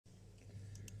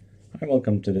Hi,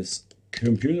 welcome to this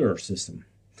computer system.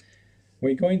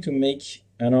 We're going to make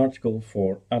an article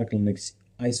for ArcoLinux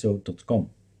ISO.com.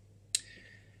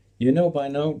 You know by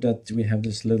now that we have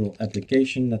this little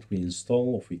application that we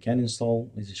install, or we can install,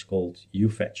 which is called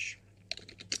ufetch.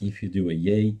 If you do a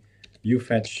yay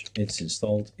ufetch, it's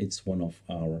installed. It's one of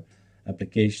our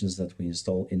applications that we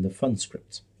install in the fun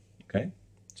script. Okay,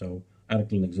 so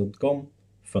ArcoLinux.com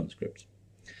fun script.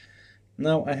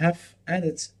 Now I have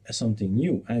added something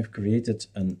new. I've created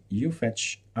an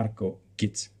ufetch-arco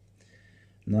git.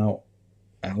 Now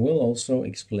I will also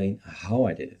explain how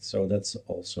I did it. So that's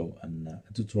also a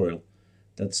tutorial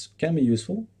that can be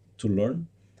useful to learn,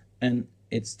 and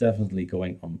it's definitely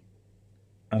going on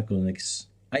ArcoLinux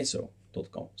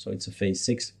ISO.com. So it's a phase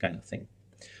 6 kind of thing.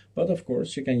 But of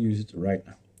course you can use it right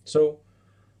now. So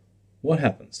what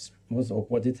happens?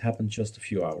 What did happen just a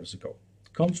few hours ago?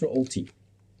 Ctrl-T.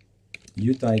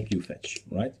 You type ufetch,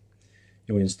 right?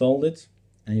 You installed it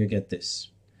and you get this.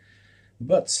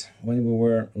 But when we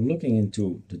were looking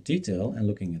into the detail and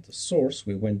looking at the source,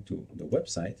 we went to the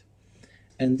website,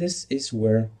 and this is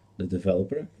where the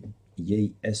developer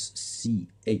JSCHX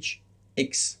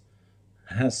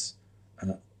has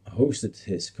hosted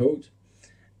his code.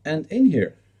 And in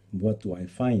here, what do I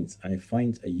find? I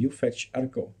find a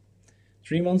ufetch-arco.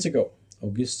 3 months ago,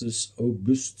 August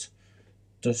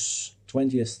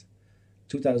 20th,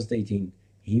 2018,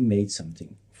 he made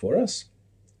something for us,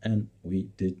 and we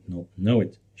did not know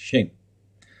it. Shame.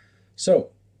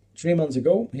 So 3 months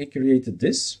ago he created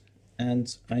this,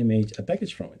 and I made a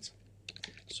package from it.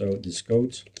 So this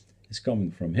code is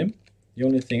coming from him. The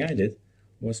only thing I did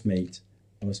was making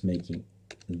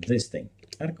this thing,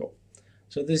 Arco.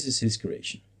 So this is his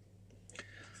creation.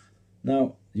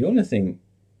 Now the only thing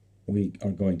we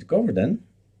are going to cover then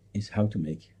is how to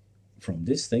make from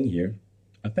this thing here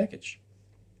a package.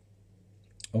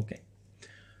 Okay,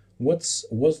 what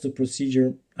was the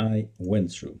procedure I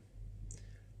went through?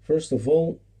 First of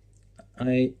all,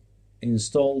 I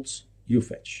installed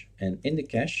ufetch, and in the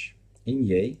cache, in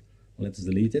yay, let's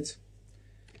delete it.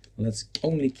 Let's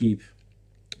only keep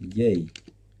yay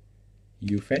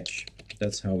ufetch.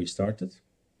 That's how we started.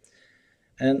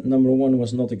 And number 1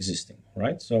 was not existing,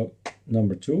 right? So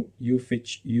number 2,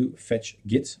 ufetch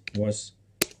git was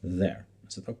there. I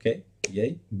said, okay,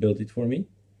 yay, build it for me.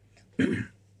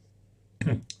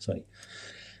 Sorry.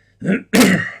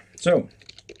 So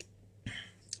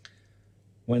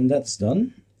when that's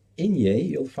done, in yay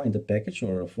you'll find a package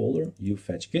or a folder,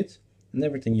 ufetch git, and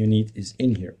everything you need is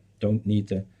in here. Don't need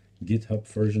the GitHub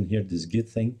version here, this git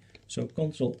thing. So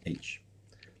Ctrl H.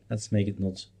 Let's make it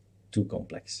not too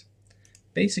complex.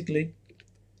 Basically,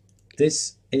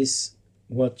 this is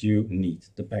what you need,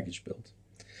 the package build.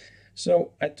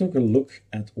 So I took a look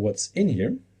at what's in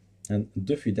here, and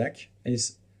Duffydak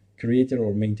is creator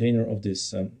or maintainer of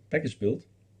this package build,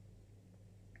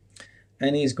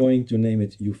 and he's going to name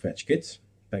it ufetch git,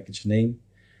 package name.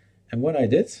 And what I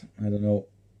did, I don't know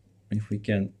if we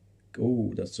can,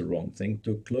 oh, that's the wrong thing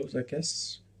to close, I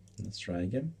guess. Let's try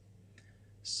again.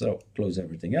 So close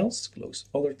everything else, close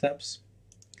other tabs.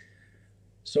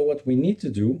 So what we need to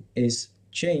do is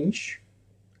change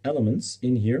elements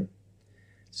in here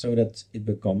so that it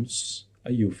becomes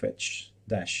a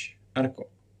ufetch-arco.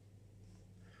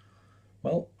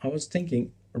 Well, I was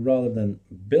thinking, rather than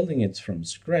building it from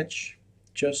scratch,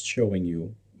 just showing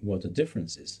you what the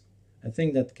difference is. I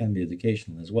think that can be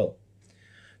educational as well.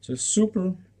 So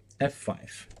super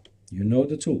F5, you know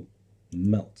the tool,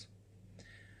 melt.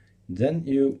 Then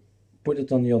you put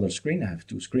it on the other screen. I have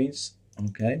 2 screens,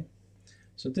 okay.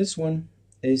 So this one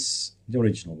is the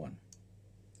original one.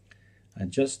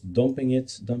 I'm just dumping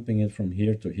it from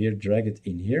here to here, drag it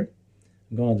in here.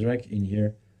 I'm gonna drag in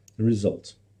here the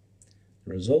result.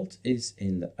 The result is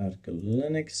in the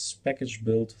ArcoLinux package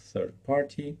build third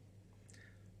party,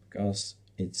 because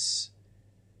it's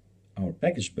our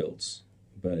package builds,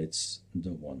 but it's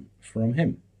the one from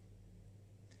him.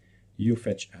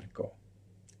 ufetch-arco.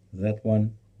 That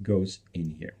one goes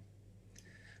in here.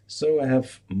 So I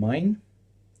have mine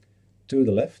to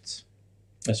the left,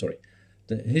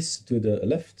 his to the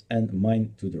left and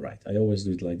mine to the right. I always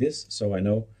do it like this, so I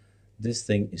know this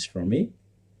thing is from me.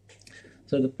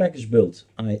 So the package build,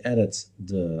 I added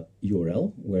the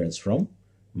URL where it's from,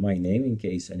 my name in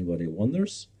case anybody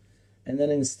wonders. And then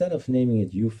instead of naming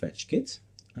it ufetch git,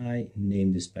 I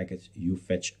named this package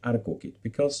ufetch-arco git,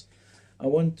 because I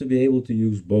want to be able to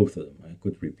use both of them. I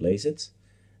could replace it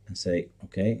and say,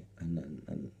 okay,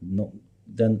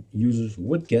 then users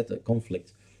would get a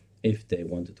conflict if they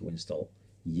wanted to install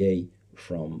yay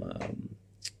from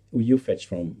ufetch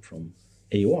from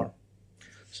AUR.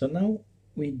 So now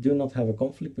we do not have a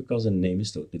conflict because the name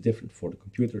is totally different. For the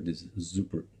computer, this is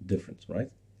super different,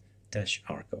 right?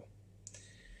 -arco.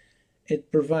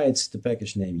 It provides the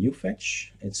package name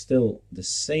ufetch. It's still the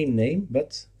same name,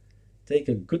 but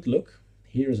take a good look.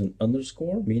 Here is an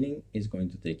underscore, meaning it's going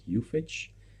to take ufetch.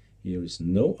 Here is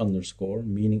no underscore,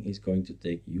 meaning it's going to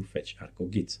take ufetch-arco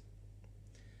git.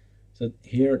 So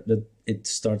here that it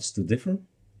starts to differ,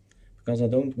 because I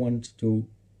don't want to,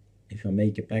 if I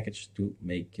make a package, to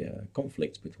make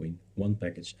conflicts between one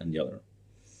package and the other.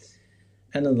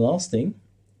 And then the last thing,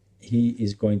 he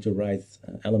is going to write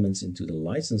elements into the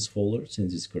license folder.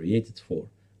 Since it's created for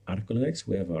ArcoLinux,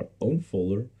 we have our own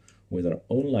folder with our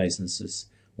own licenses,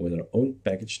 with our own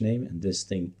package name, and this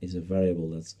thing is a variable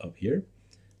that's up here.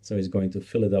 So he's going to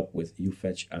fill it up with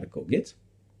ufetch-arco git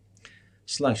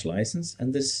 /license,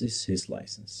 and this is his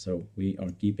license. So we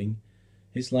are keeping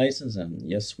his license, and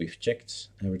yes, we've checked,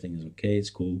 everything is okay,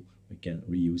 it's cool, we can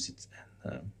reuse it,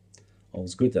 and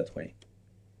all's good that way.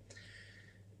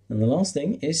 And the last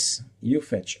thing is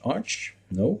ufetch-arch,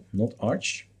 no, not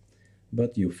arch,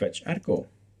 but ufetch-arco.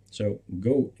 So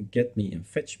go get me and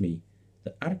fetch me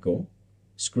the arco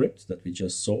script that we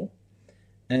just saw,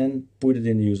 and put it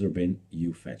in the user bin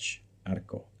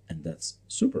ufetch-arco, and that's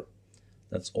super.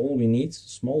 That's all we need,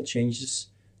 small changes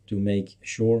to make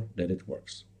sure that it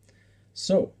works.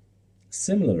 So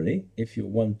similarly, if you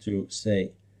want to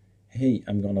say, hey,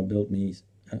 I'm gonna build me,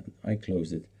 I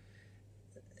closed it.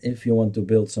 If you want to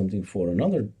build something for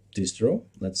another distro,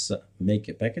 let's make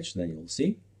a package, then you'll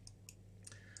see.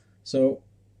 So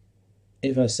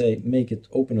if I say make it,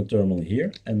 open a terminal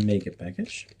here and make a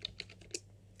package,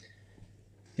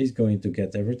 he's going to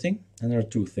get everything. And there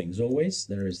are two things always.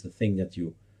 There is the thing that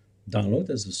you download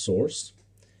as a source,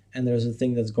 and there's a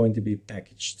thing that's going to be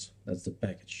packaged. That's the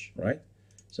package, right?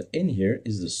 So in here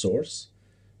is the source.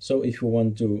 So if you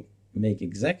want to make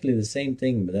exactly the same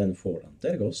thing, but then for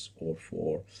Antergos or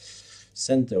for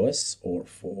CentOS or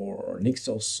for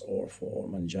Nixos or for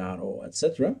Manjaro,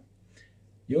 etc.,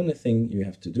 the only thing you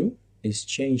have to do is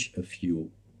change a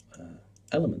few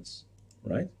elements,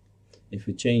 right? If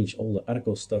we change all the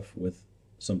Arco stuff with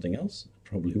something else, it'll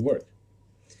probably work.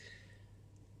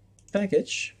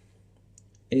 Package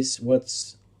is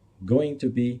what's going to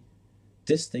be,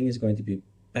 this thing is going to be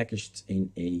packaged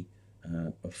in a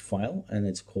file, and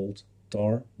it's called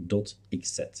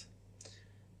tar.xz.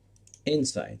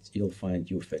 Inside you'll find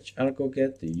ufetch-arco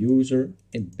get, the user,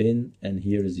 a bin, and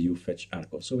here is the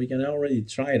ufetch-arco. So we can already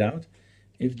try it out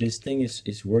if this thing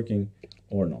is working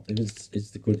or not, if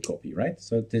it's the good copy, right?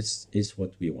 So this is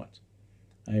what we want.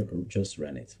 I just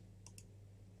ran it.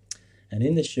 And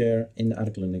in the share, in the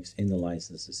ArcoLinux, in the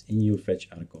licenses, in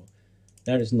ufetch-arco,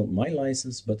 there is not my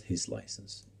license, but his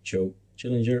license. Joe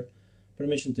Chillinger,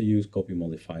 permission to use, copy,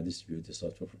 modify, distribute the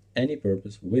software for any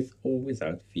purpose with or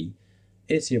without fee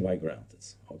is hereby granted.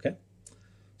 Okay?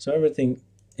 So everything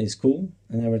is cool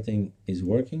and everything is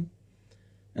working.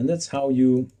 And that's how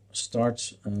you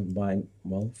start by,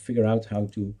 well, figure out how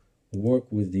to work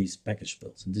with these package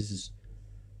builds. And this is,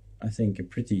 I think, a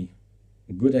pretty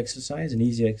good exercise, an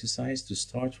easy exercise to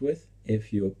start with.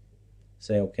 If you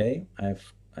say, okay,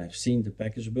 I've seen the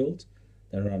package build.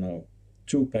 There are now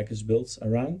two package builds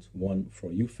around, one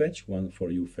for ufetch, one for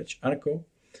ufetch-arco.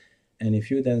 And if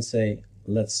you then say,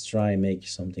 let's try make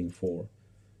something for,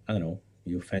 I don't know,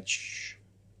 ufetch,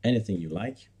 anything you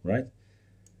like, right?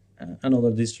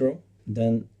 Another distro,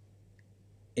 then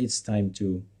it's time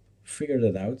to figure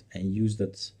that out and use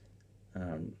that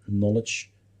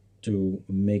knowledge to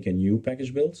make a new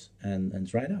package build and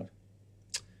try it out.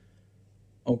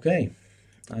 Okay,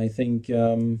 I think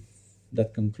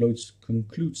that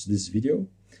concludes this video.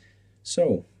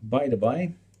 So, by the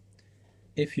by,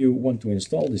 if you want to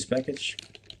install this package,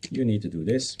 you need to do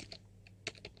this.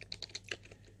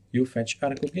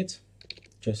 ufetch-arco git,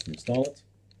 just install it.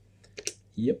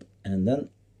 Yep, and then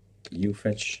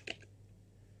ufetch-arco.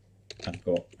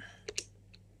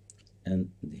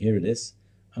 And here it is,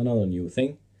 another new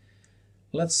thing.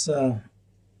 Let's,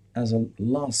 as a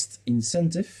last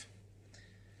incentive,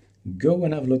 go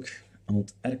and have a look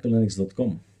at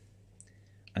ArcoLinux.com.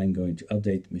 I'm going to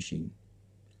update machine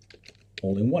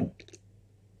all in one.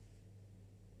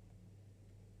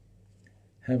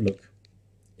 Have a look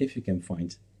if you can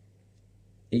find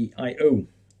AIO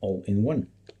all in one,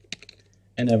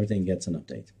 and everything gets an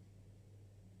update.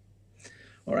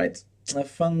 All right, have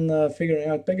fun figuring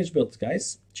out package builds,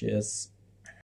 guys. Cheers.